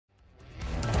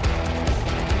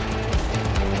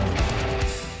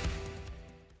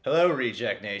Hello,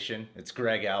 Reject Nation. It's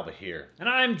Greg Alba here. And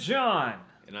I'm John.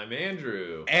 And I'm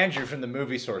Andrew. Andrew from the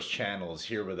Movie Source channel is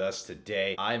here with us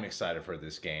today. I'm excited for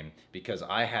this game because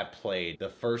I have played the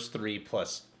first 3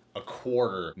 plus a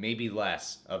quarter, maybe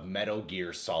less, of Metal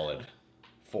Gear Solid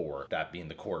 4. That being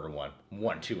the quarter one.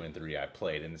 1, 2, and 3 I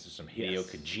played. And this is some Hideo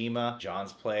Kojima.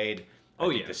 John's played. I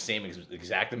think the same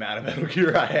exact amount of Metal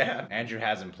Gear I have. Andrew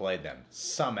hasn't played them.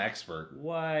 Some expert.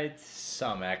 What?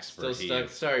 Some expert. Still stuck.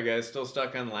 Sorry, guys. Still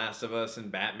stuck on Last of Us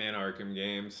and Batman Arkham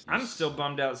games. I'm still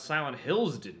bummed out Silent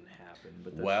Hills didn't happen.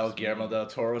 But well, Guillermo del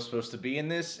Toro was supposed to be in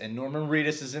this, and Norman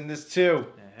Reedus is in this too.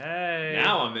 Hey.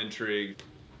 Now I'm intrigued.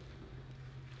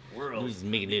 World. Just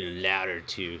make it a little louder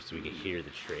too, so we can hear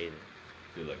the trailer.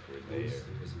 I feel like we're there.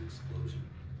 There was an explosion,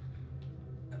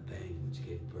 a bang which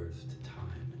gave birth to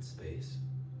time and space.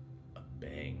 A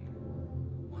bang.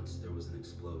 Once there was an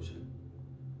explosion,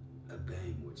 a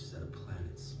bang which set a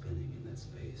planet spinning in that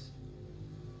space.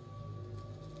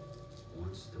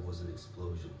 Once there was an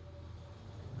explosion,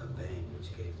 a bang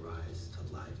which gave rise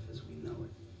to life as we know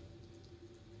it.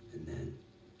 And then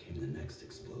came the next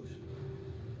explosion.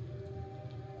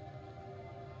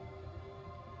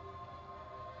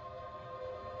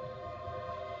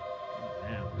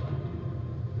 Damn.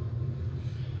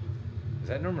 Is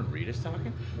that Norman Reedus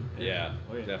talking? Yeah,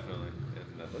 Oh, yeah. definitely.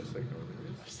 And that looks like Norman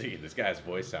I was thinking, this guy's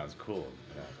voice sounds cool.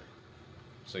 Yeah,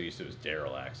 I'm so used to his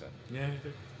Daryl accent. Yeah.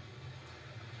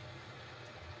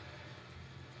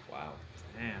 Wow.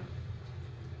 Damn.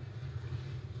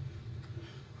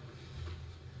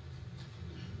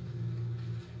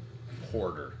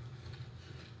 Porter.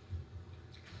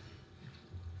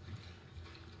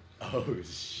 Oh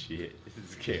shit,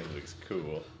 this game looks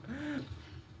cool.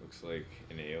 Looks like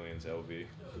an Aliens LV.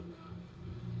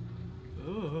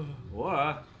 Oh,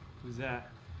 what? Who's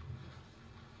that?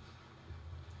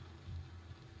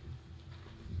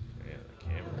 Yeah, the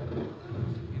camera.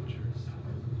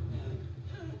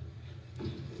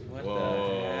 What Whoa. the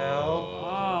hell?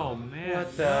 Oh man.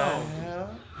 What the no. hell?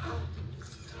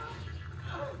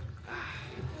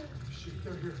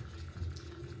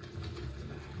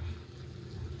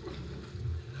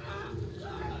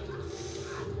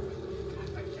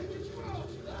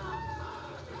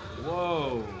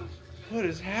 Whoa. What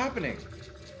is happening?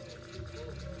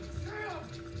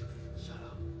 Shut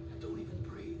up. Don't even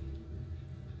breathe.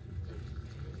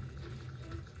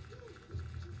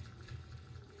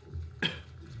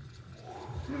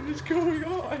 What is going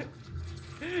on?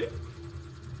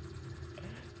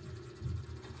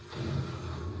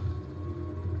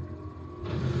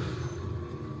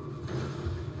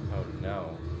 Oh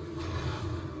no.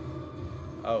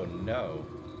 Oh no.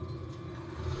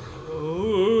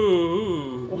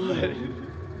 Ooh. What?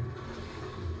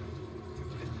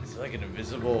 It's like an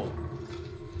invisible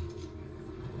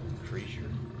creature.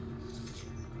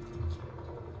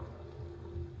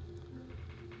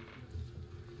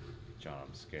 John,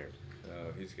 I'm scared.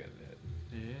 Oh, he's getting hit.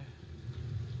 Yeah.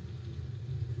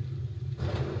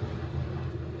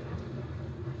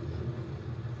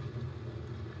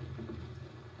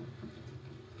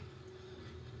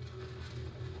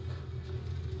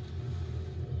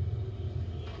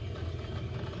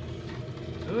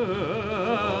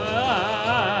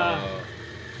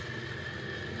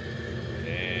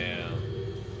 Damn.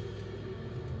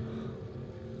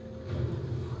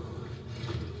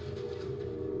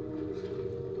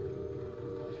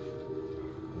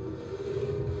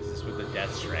 Is this what the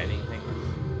Death Stranding thing is?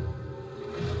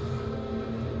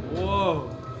 Whoa.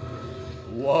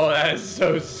 Whoa, that is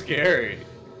so scary.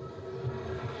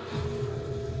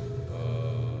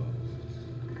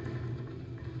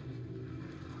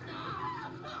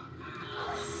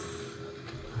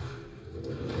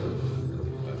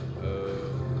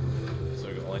 So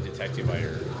we can only detect you by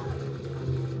your...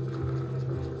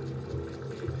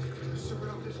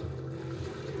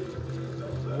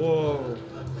 Whoa.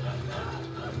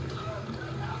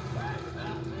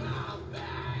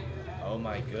 Oh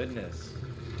my goodness.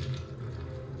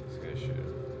 This guy should.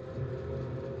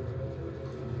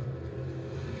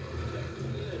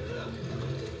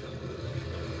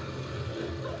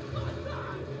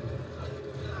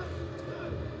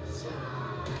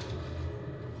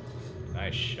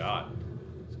 Nice shot.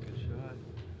 That's a good shot.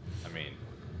 I mean,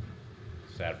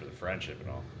 sad for the friendship and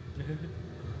all.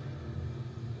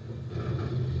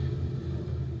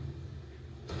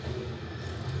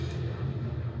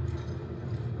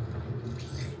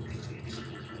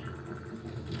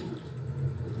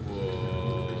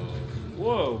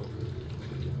 Whoa.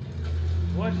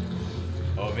 What?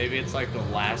 Oh, maybe it's like the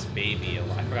last baby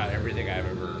alive. I forgot everything I've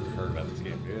ever heard about this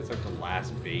game. Maybe it's like the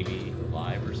last baby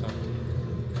alive or something.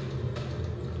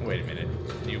 Wait a minute.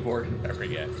 Newborn? I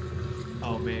forget.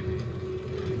 Oh, maybe.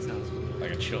 It sounds familiar.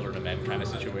 Like a children of men kind of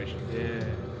situation. Yeah.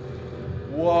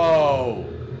 Whoa!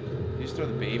 You just throw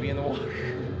the baby in the water?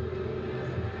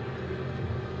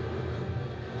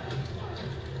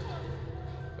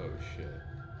 Oh shit.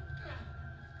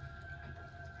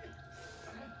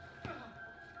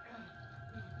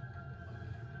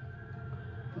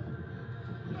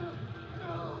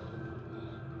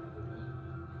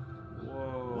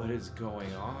 Whoa. What is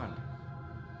going on?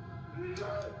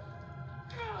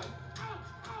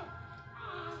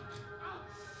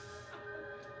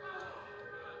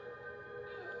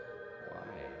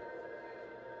 Why?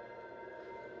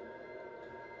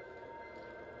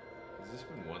 Has this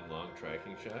been one long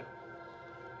tracking shot?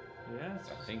 Yeah,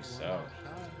 I think so. Shot,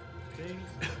 I think.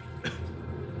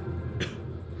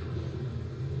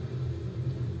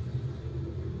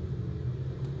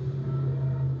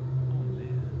 Oh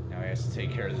man. Now he has to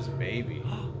take care of this baby.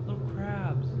 Little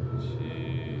crabs.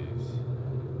 Jeez.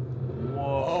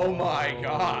 Whoa. Oh my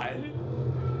god!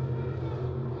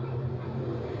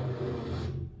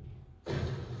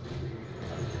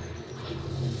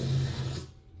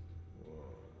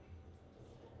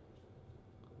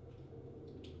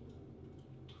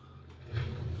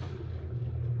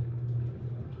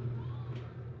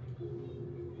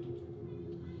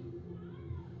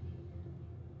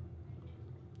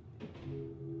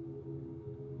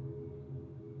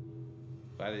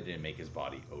 Glad they didn't make his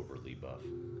body overly buff.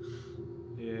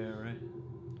 Yeah, right.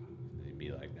 They'd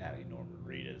be like, that ain't Norman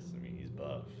Reedus. I mean, he's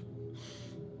buff.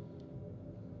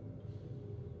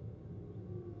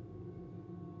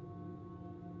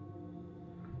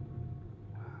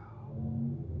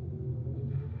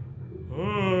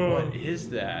 What is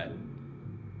that?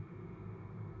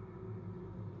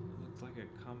 Looks like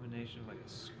a combination of like a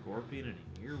scorpion and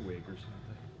an earwig or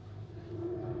something.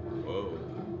 Whoa.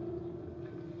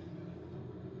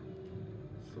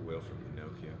 It's the whale from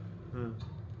Pinocchio. Huh.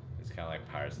 It's kind of like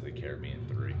Pirates of the Caribbean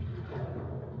 3.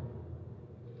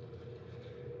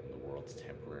 The world's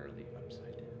temporarily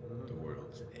upside down. The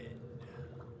world's end.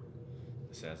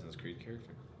 Assassin's Creed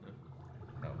character?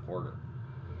 No. No, Hoarder.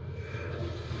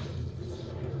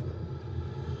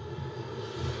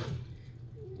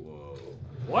 Whoa.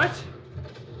 What?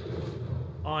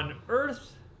 On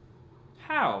Earth?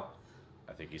 How?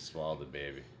 I think he swallowed the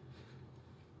baby.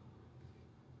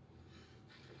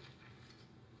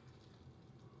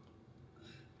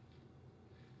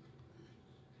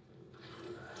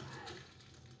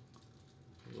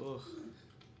 Ugh.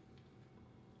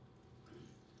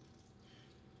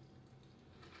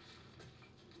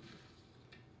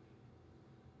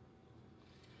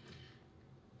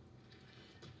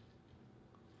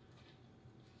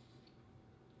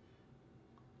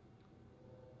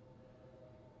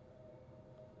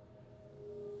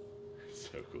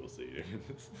 So cool seeing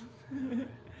this.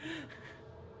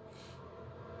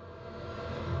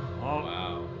 Oh,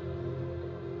 Wow.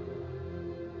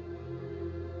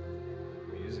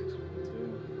 music's cool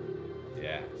too.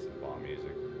 Yeah, some bomb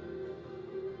music.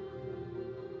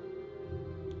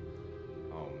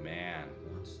 Oh man.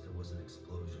 Once there was an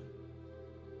explosion,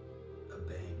 a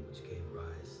bang which gave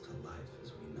rise to life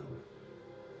as we know it.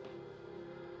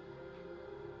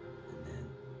 And then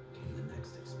came the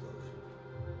next explosion.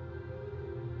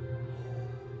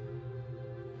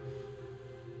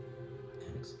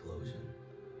 An explosion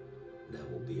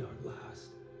that will be our last.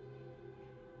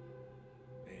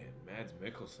 Man, Mads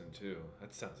Mikkelsen too.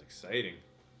 That sounds exciting.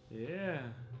 Yeah.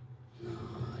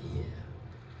 Ah, yeah.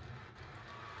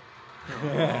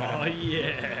 Oh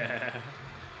yeah.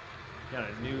 Got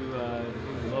a new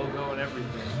logo and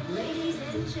everything. Ladies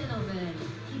and gentlemen,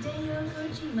 Hideo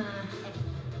Kojima.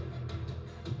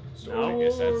 So I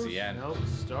guess that's the end. Nope,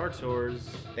 Star Tours.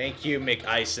 Thank you,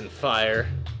 McIce and Fire.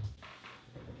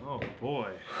 Oh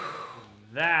boy.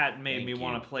 That made Thank me you.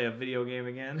 want to play a video game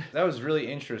again. That was really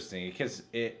interesting because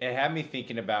it had me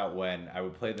thinking about when I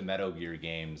would play the Metal Gear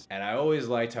games, and I always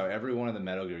liked how every one of the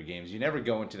Metal Gear games, you never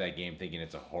go into that game thinking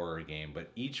it's a horror game,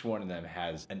 but each one of them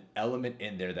has an element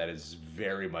in there that is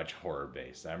very much horror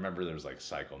based. I remember there was like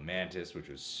Psycho Mantis, which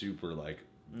was super like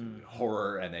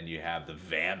horror, and then you have the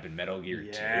Vamp in Metal Gear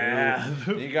Yeah.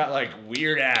 2. You got like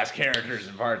weird ass characters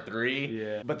in part 3.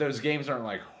 Yeah. But those games aren't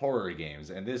like horror games,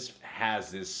 and this has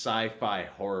this sci-fi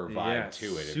horror vibe Yeah, to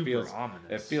it. super It feels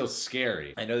ominous. It feels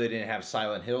scary. I know they didn't have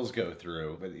Silent Hills go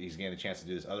through, but he's getting a chance to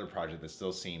do this other project that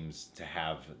still seems to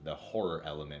have the horror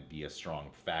element be a strong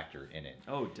factor in it.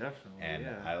 Oh, definitely. And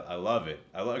yeah. I love it.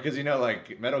 I love because you know,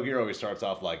 like Metal Gear always starts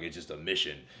off like it's just a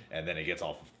mission, and then it gets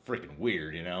all freaking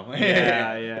weird, you know?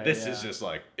 This is just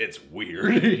like, it's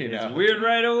weird, you know? It's weird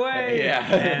right away. Yeah.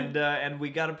 And we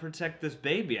gotta protect this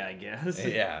baby, I guess.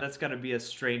 Yeah. That's gotta be a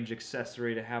strange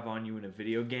accessory to have on you in a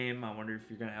video game. I wonder if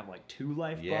you're gonna have like 2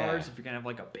 life bars, if you're gonna have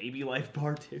like a baby life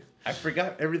bar too. I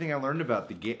forgot everything I learned about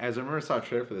the game. As I remember, I saw a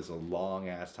trailer for this a long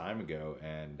ass time ago,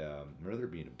 and I remember there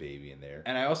being a baby in there.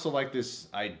 And I also like this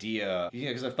idea,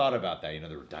 because I've thought about that. You know,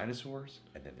 there were dinosaurs,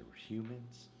 and then there were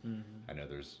humans. I know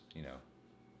there's, you know,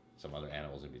 some other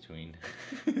animals in between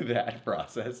that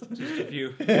process. Just a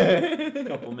few. A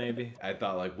couple maybe. I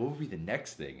thought, like, what would be the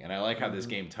next thing? And I like how this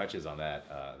game touches on that.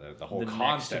 The whole The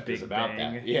concept next is about big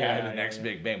that. bang. Yeah, the next yeah.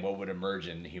 big bang. What would emerge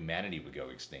and humanity would go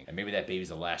extinct? And maybe that baby's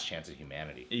the last chance of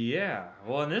humanity. Yeah.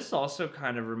 Well, and this also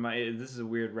kind of this is a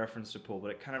weird reference to pull,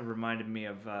 but it kind of reminded me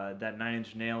of that 9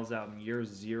 Inch Nails album Year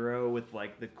Zero with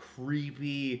like the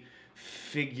creepy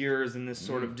figures and this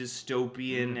sort of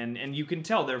dystopian and you can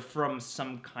tell they're from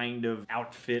some kind of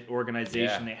outfit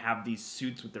organization. They have these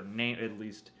suits with their name, at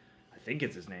least I think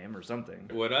it's his name or something.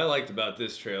 What I liked about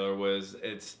this trailer was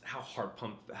it's how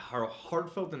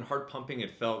heartfelt and heart pumping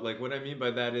it felt. Like what I mean by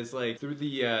that is like through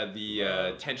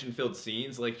the tension filled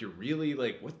scenes, like you're really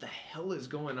like, what the hell is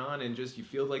going on? And just you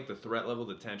feel like the threat level,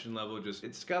 the tension level, just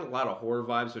it's got a lot of horror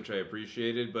vibes, which I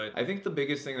appreciated. But I think the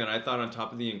biggest thing that I thought, on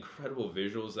top of the incredible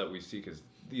visuals that we see, because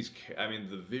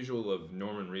the visual of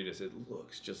Norman Reedus, it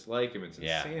looks just like him. It's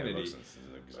insanity.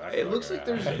 It looks like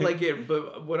there's like it,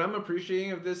 but what I'm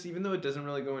appreciating of this, even though it doesn't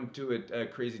really go into a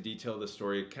crazy detail of the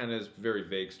story, it kind of is very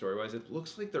vague story-wise. It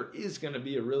looks like there is going to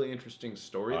be a really interesting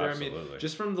story there. Absolutely. I mean,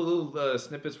 just from the little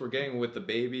snippets we're getting with the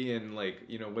baby and like,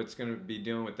 you know, what's going to be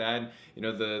dealing with that. You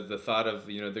know, the thought of,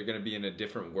 you know, they're going to be in a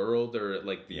different world, or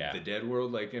like the dead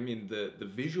world. Like, I mean, the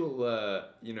visual,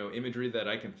 you know, imagery that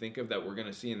I can think of that we're going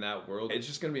to see in that world, it's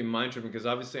just going to be mind-tripping, because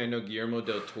obviously I know Guillermo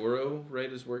del Toro,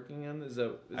 right, is working on this. Is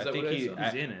that I think what I he's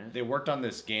in it. They worked on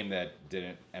this game that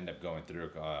didn't end up going through,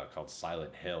 called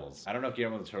Silent Hills. I don't know if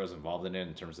Guillermo del Toro is involved in it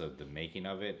in terms of the making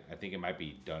of it. I think it might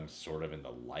be done sort of in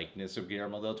the likeness of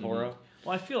Guillermo del Toro.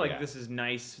 Well, I feel like this is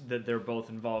nice that they're both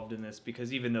involved in this,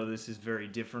 because even though this is very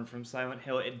different from Silent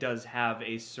Hill, it does have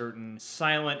a certain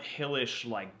Silent Hill-ish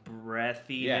like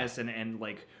breathiness and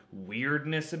like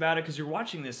weirdness about it, because you're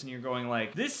watching this and you're going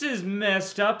like, this is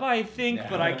messed up, I think,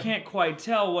 but I can't quite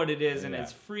tell what it is, and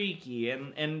it's freaky.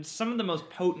 And some of the most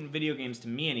potent video games, to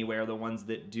me anyway, are the ones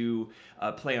that do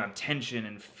play on tension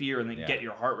and fear and then get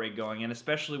your heart rate going. And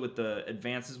especially with the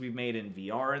advances we've made in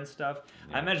VR and stuff,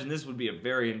 I imagine this would be a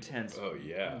very intense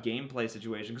gameplay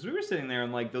situation, because we were sitting there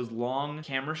and like those long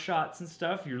camera shots and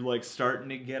stuff, you're like starting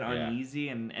to get uneasy,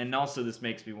 and also this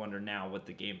makes me wonder now what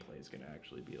the gameplay is going to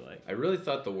actually be like. I really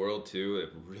thought the world too, it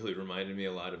really reminded me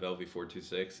a lot of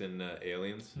LV-426 and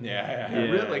Aliens.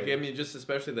 Really, like, I mean, just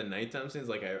especially the nighttime scenes,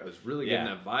 like I was really getting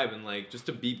that vibe, and like just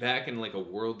to be back in like a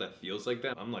world that feels like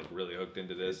that, I'm like really hooked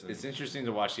into this. It's interesting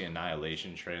to watch the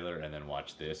Annihilation trailer and then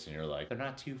watch this, and you're like, they're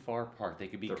not too far apart. They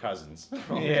could be cousins.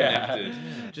 Connected.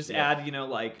 Just add, you know,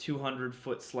 like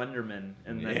 200-foot Slenderman,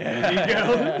 and then there you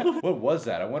go. What was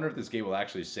that? I wonder if this game will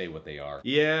actually say what they are.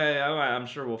 I'm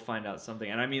sure we'll find out something.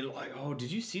 And I mean, like, oh,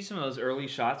 did you see some of those early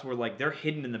shots where like they're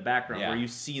hidden in the background, where you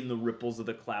see in the ripples of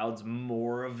the clouds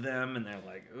more of them, and they're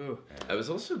like, ooh. I was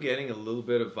also getting a little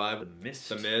bit of vibe. The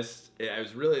Mist. I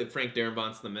was really Frank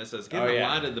Darabont's The Mist. I was getting a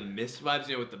lot of the Mist vibes,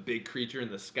 you know, with the big creature in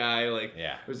the sky. Like,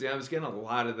 I was getting a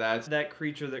lot of that. That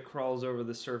creature that crawls over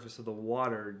the surface of the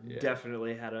water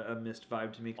definitely had a Mist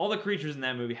vibe to me. All the creatures in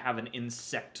that movie have an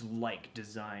insect-like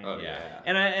design.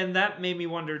 And that made me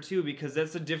wonder too, because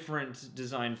that's a different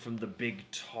design from the big,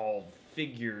 tall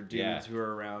figure dudes who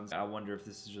are around. I wonder if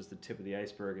this is just the tip of the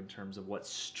iceberg in terms of what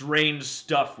strange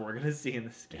stuff we're gonna see in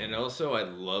this game. And also, I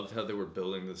loved how they were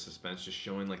building the suspense, just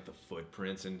showing like the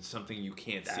footprints and something you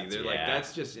can't see. They're like,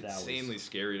 that's just insanely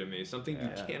scary to me. Something you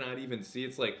cannot even see.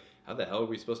 It's like, how the hell are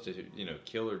we supposed to, you know,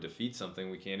 kill or defeat something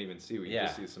we can't even see? We can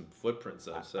just see some footprints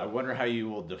of. So I wonder how you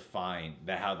will define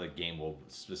that, how the game will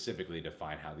specifically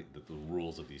define how the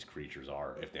rules of these creatures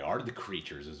are. If they are the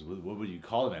creatures, what would you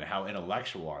call them, and how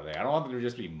intellectual are they? I don't want them to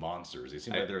just be monsters. They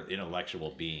seem like they're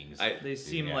intellectual beings. They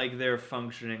seem like they're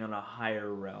functioning on a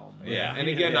higher realm. And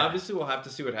again, obviously we'll have to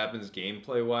see what happens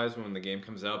gameplay-wise when the game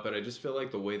comes out, but I just feel like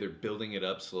the way they're building it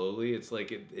up slowly, it's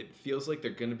like it feels like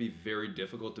they're going to be very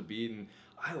difficult to beat. And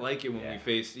I like it when we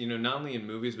face, you know, not only in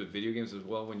movies but video games as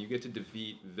well, when you get to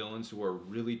defeat villains who are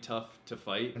really tough to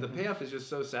fight. The payoff is just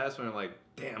so satisfying. I'm like,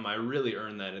 damn, I really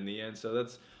earned that in the end. So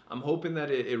I'm hoping that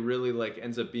it really like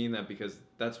ends up being that, because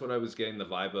that's what I was getting the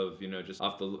vibe of, you know, just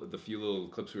off the few little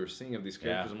clips we were seeing of these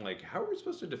characters. I'm like, how are we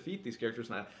supposed to defeat these characters?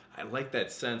 And I like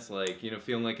that sense, like, you know,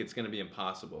 feeling like it's going to be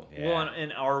impossible. Yeah. Well,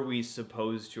 and are we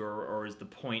supposed to, or is the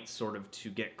point sort of to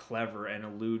get clever and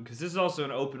elude? Because this is also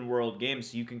an open world game,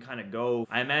 so you can kind of go,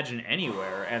 I imagine,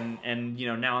 anywhere. And you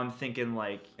know, now I'm thinking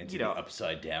like, into you know, the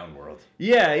upside down world.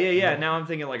 Yeah. Now I'm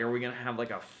thinking like, are we gonna have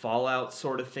like a Fallout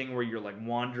sort of thing where you're like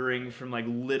wandering from like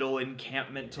little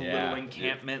encampment to little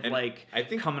encampment, and like I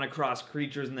think coming across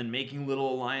creatures and then making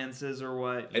little alliances or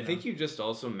what? I think you just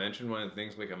also mentioned one of the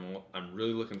things like I'm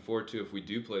really looking forward to if we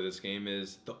do play this game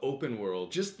is the open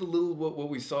world. Just the little what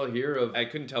we saw here of, I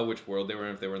couldn't tell which world they were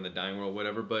in, if they were in the dying world,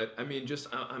 whatever. But I mean, just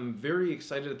I'm very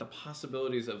excited at the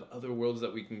possibilities of other worlds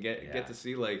that we can get to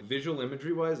see. Like visual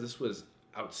imagery wise, this was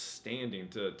outstanding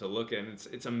to look at. And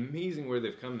it's amazing where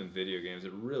they've come in video games.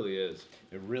 It really is.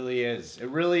 It really is. It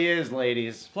really is,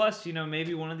 ladies. Plus, you know,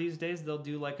 maybe one of these days they'll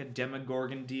do like a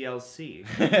Demogorgon DLC,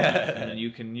 and then you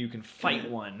can fight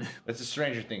one. That's a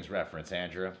Stranger Things reference,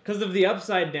 Andrew. Because of the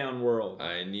upside down world.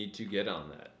 I need to get on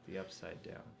that. The upside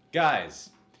down. Guys,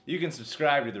 you can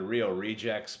subscribe to The Real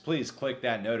Rejects. Please click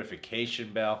that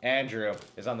notification bell. Andrew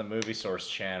is on the Movie Source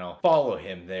channel. Follow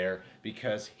him there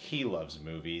because he loves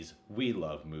movies. We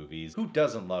love movies. Who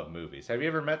doesn't love movies? Have you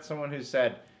ever met someone who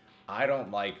said, I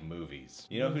don't like movies?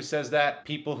 You know who says that?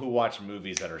 People who watch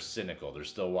movies that are cynical. They're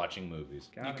still watching movies.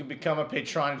 You can become a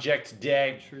Patron Eject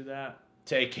today. True that.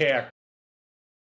 Take care.